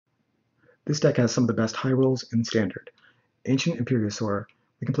This deck has some of the best high rolls in Standard. Ancient Imperiosaur,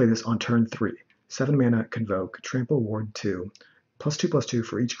 we can play this on turn 3. 7 mana, Convoke, Trample, Ward 2, +2/+2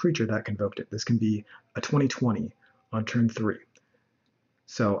 for each creature that convoked it. This can be a 20/20 on turn 3.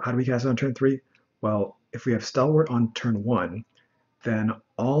 So how do we cast it on turn 3? Well, if we have Stalwart on turn 1, then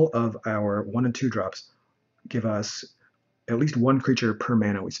all of our 1 and 2 drops give us at least 1 creature per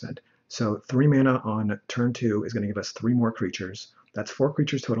mana we spend. So 3 mana on turn 2 is going to give us 3 more creatures. That's 4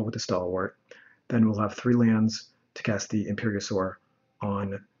 creatures total with the Stalwart. Then we'll have 3 lands to cast the Imperiosaur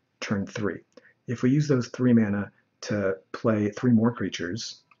on turn 3. If we use those 3 mana to play 3 more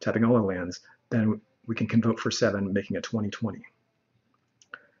creatures, tapping all our lands, then we can convoke for 7, making a 20/20.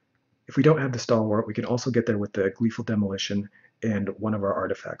 If we don't have the Stalwart, we can also get there with the Gleeful Demolition and one of our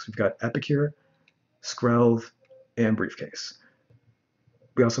artifacts. We've got Epicure, Skrelv, and Briefcase.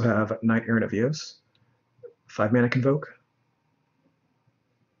 We also have Knight-Errant of Eos, 5 mana Convoke.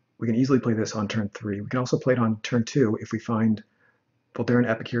 We can easily play this on turn 3. We can also play it on turn 2 if we find Voldaren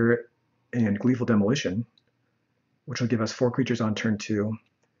Epicure and Gleeful Demolition, which will give us 4 creatures on turn 2.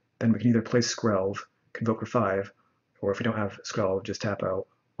 Then we can either play Skrelv, Convoke for 5, or if we don't have Skrelv, just tap out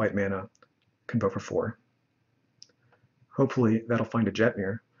white mana, Convoke for 4. Hopefully that'll find a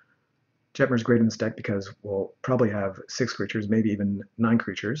Jetmir. Jetmir is great in this deck because we'll probably have 6 creatures, maybe even 9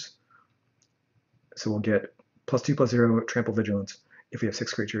 creatures. So we'll get +2/+0 Trample Vigilance if we have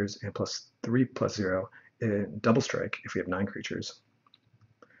 6 creatures, and +3/+0 in Double Strike if we have 9 creatures.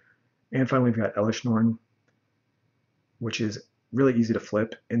 And finally, we've got Elesh Norn, which is really easy to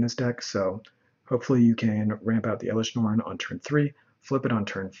flip in this deck. So hopefully you can ramp out the Elesh Norn on turn 3, flip it on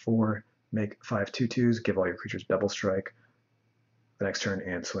turn 4, make 5 2/2s, give all your creatures Double Strike the next turn,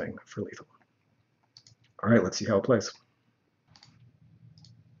 and swing for lethal. All right, let's see how it plays.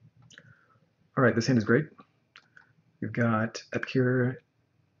 All right, this hand is great. We've got Epicure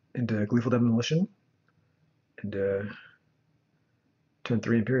into Gleeful Demolition, and turn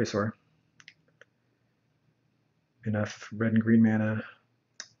 3 Imperiosaur. Enough red and green mana.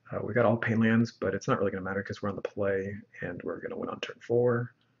 We got all pain lands, but it's not really going to matter because we're on the play, and we're going to win on turn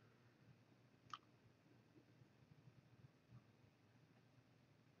 4.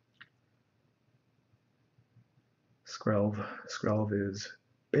 Skrelv is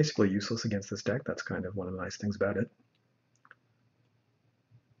basically useless against this deck. That's kind of one of the nice things about it.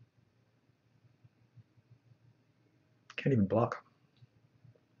 Can't even block.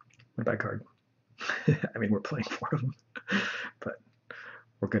 What a bad card. I mean, we're playing 4 of them, but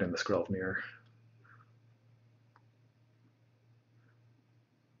we're good in the Skrelv mirror.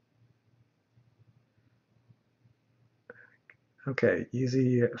 Okay,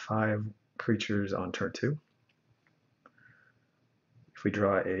 easy 5 creatures on turn 2. If we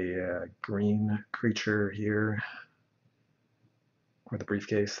draw a green creature here, or the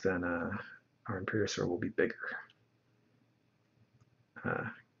Briefcase, then our Imperiosaur will be bigger.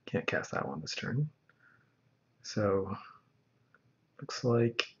 Can't cast that one this turn. So looks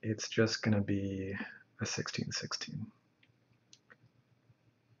like it's just going to be a 16/16.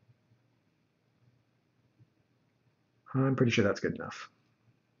 I'm pretty sure that's good enough.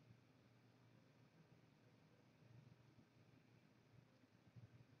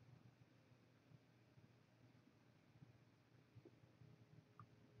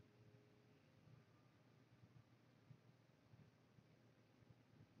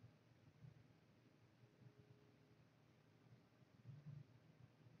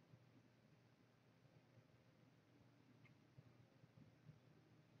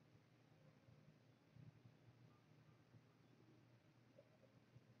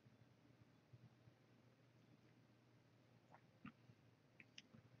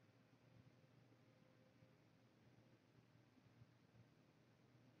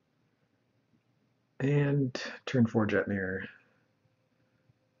 And turn 4 Jetmir.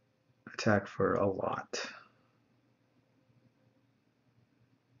 Attack for a lot.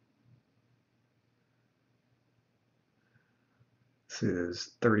 This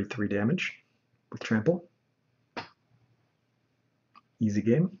is 33 damage with Trample. Easy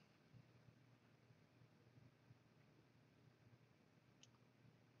game.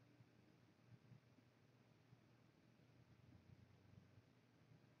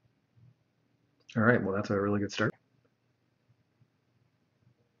 All right, well, that's a really good start.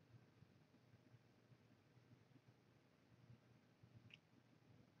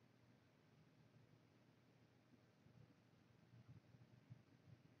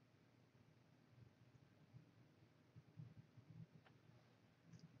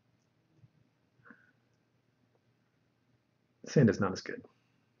 Sand is not as good.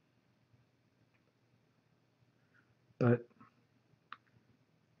 But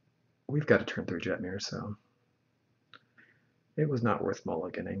we've got to turn through Jetmir, so it was not worth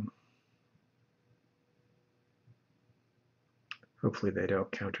mulliganing. Hopefully they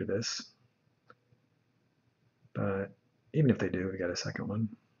don't counter this. But even if they do, we got a second one.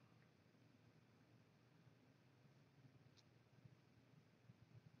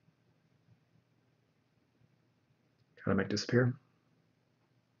 Gotta make disappear.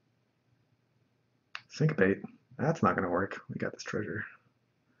 Syncopate. That's not gonna work. We got this treasure.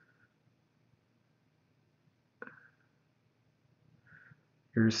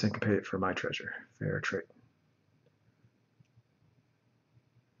 Here's syncopate for my treasure. Fair trade.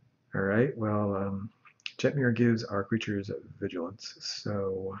 Alright, well, Jetmir gives our creatures vigilance,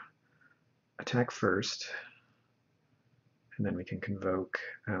 so attack first, and then we can convoke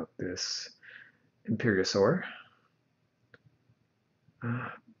out this Imperiosaur.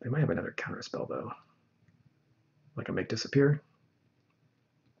 They might have another counterspell though, like a make disappear.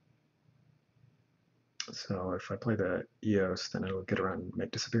 So if I play the Eos, then it'll get around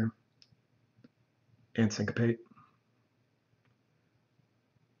make disappear and syncopate.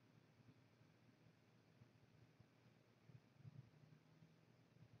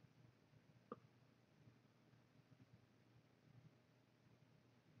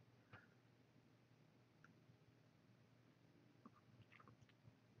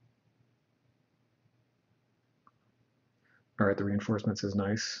 Alright, the reinforcements is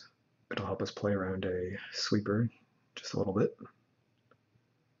nice. It'll help us play around a sweeper just a little bit.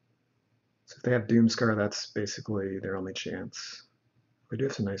 So if they have Doomscar, that's basically their only chance. They do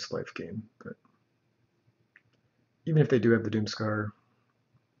have some nice life gain, but even if they do have the Doomscar,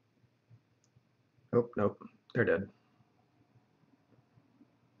 oh, nope, they're dead.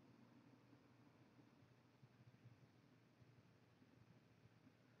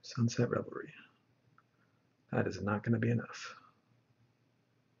 Sunset Revelry. That is not going to be enough.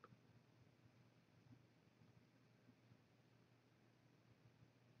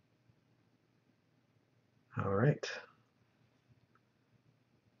 All right.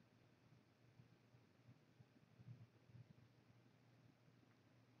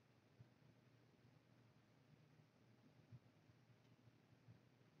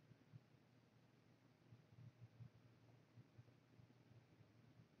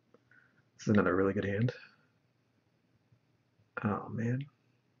 This is another really good hand. Oh, man.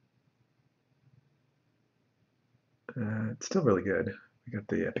 It's still really good. We got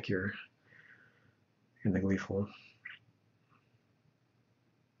the Epicure and the Gleeful.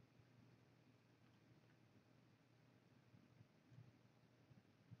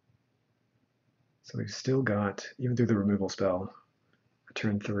 So we've still got, even through the removal spell, a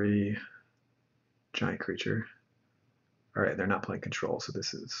turn 3 giant creature. Alright, they're not playing control, so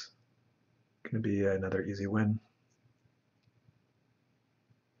this is going to be another easy win.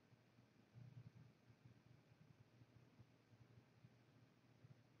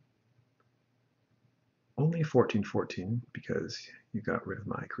 Only 14/14 because you got rid of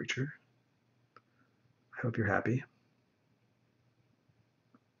my creature. I hope you're happy.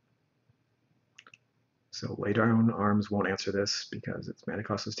 So lay down arms won't answer this because its mana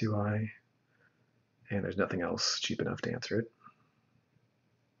cost is too high, and there's nothing else cheap enough to answer it.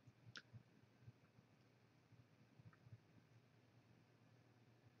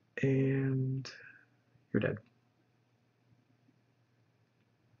 And you're dead.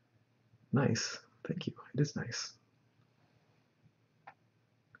 Nice. Thank you. It is nice.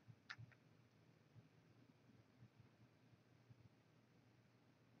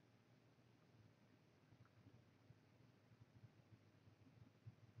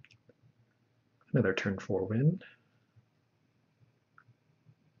 Another turn 4 win.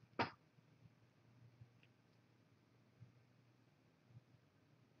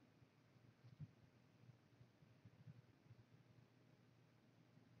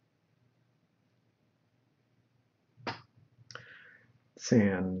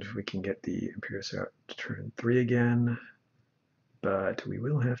 And we can get the Imperiosaur out to turn 3 again, but we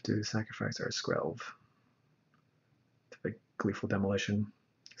will have to sacrifice our Skrelv to the Gleeful Demolition.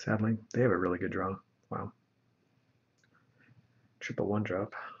 Sadly, they have a really good draw. Wow. Triple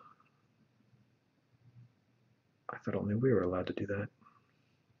 1-drop. I thought only we were allowed to do that.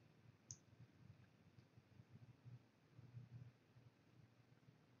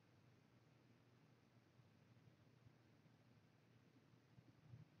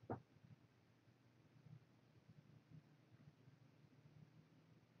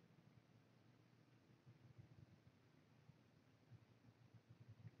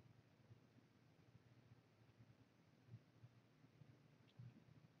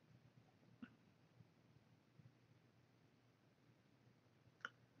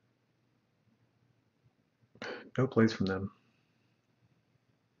 no plays from them.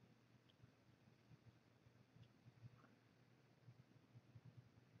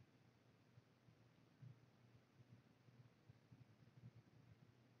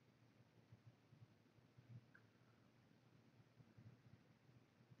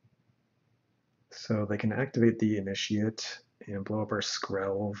 So they can activate the Initiate and blow up our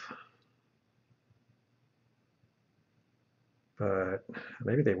Skrelv. But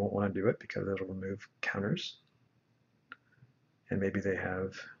maybe they won't want to do it because it'll remove counters. And maybe they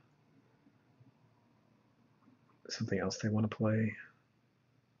have something else they want to play.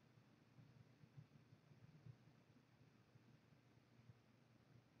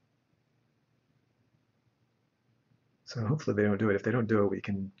 So hopefully they don't do it. If they don't do it, we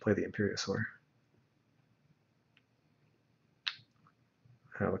can play the Imperiosaur.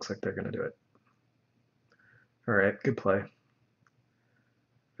 It looks like they're going to do it. All right, good play.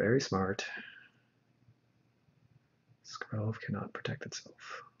 Very smart. Skrelv cannot protect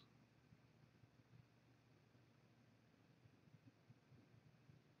itself.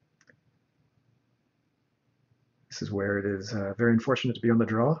 This is where it is very unfortunate to be on the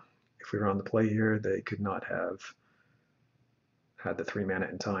draw. If we were on the play here, they could not have had the 3 mana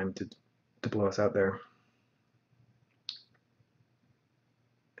in time to blow us out there.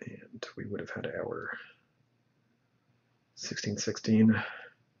 And we would have had our 16/16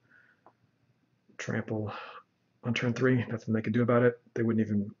 Trample on turn 3. Nothing they could do about it. They wouldn't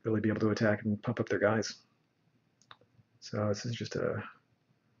even really be able to attack and pump up their guys. So this is just a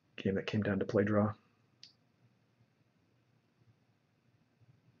game that came down to play draw.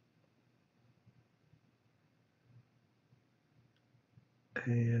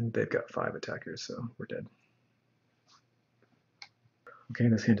 And they've got 5 attackers, so we're dead. Okay,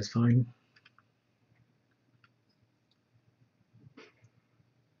 this hand is fine.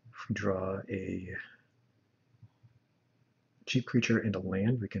 If we draw a cheap creature and a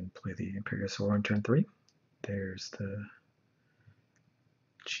land, we can play the Imperiosaur on turn 3. There's the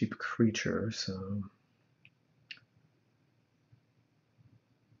cheap creature, so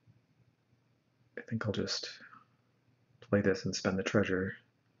I think I'll just play this and spend the treasure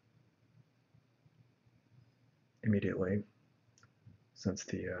immediately, since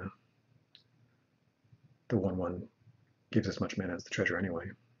the 1/1 gives as much mana as the treasure anyway.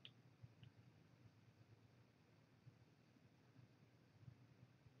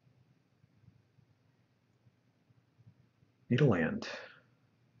 Need a land.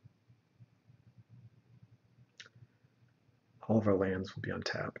 All of our lands will be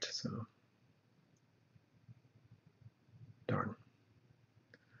untapped, so darn.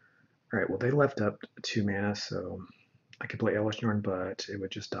 Alright, well they left up 2 mana, so I could play Elesh Norn, but it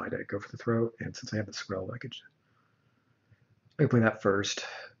would just die to go for the throat, and since I have the Skrelv, I could play that first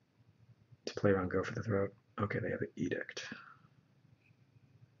to play around go for the throat. Okay, they have an Edict.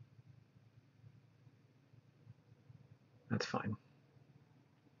 That's fine.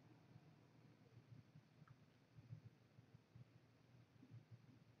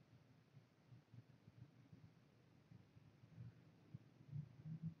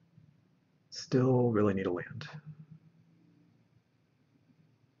 Still really need a land.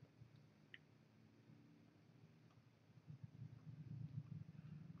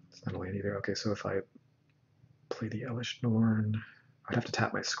 It's not a land either. Okay, so if I play the Elesh Norn, I'd have to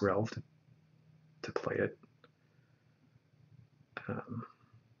tap my Skrelv to play it.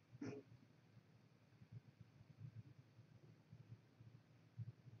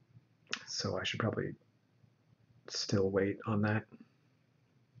 So I should probably still wait on that.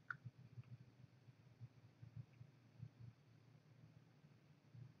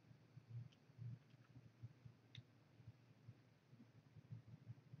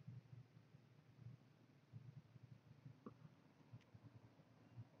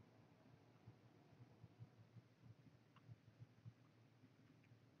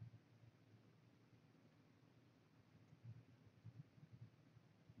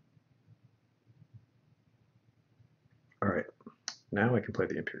 All right, now I can play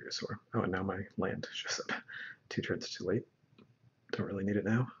the Imperiosaur. Oh, and now my land shows up 2 turns too late. Don't really need it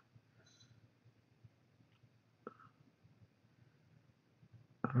now.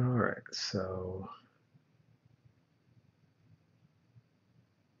 All right, so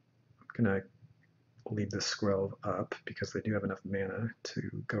I'm gonna leave the Skrelv up because they do have enough mana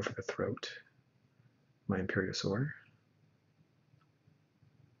to go for the throat. My Imperiosaur.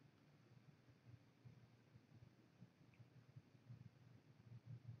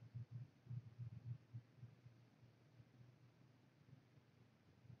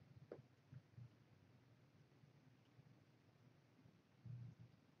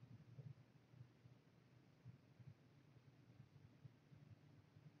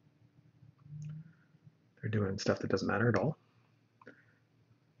 doing stuff that doesn't matter at all.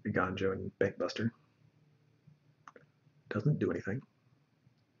 Eiganjo and Bankbuster. Doesn't do anything.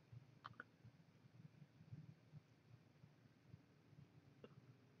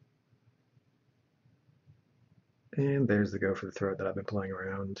 And there's the go for the throat that I've been playing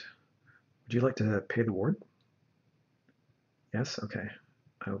around. Would you like to pay the ward? Yes? Okay.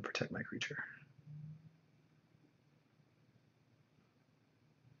 I will protect my creature.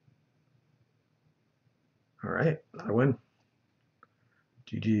 Alright, I win.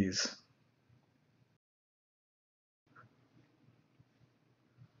 GG's.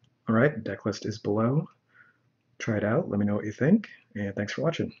 Alright, deck list is below. Try it out, let me know what you think, and thanks for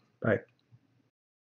watching. Bye.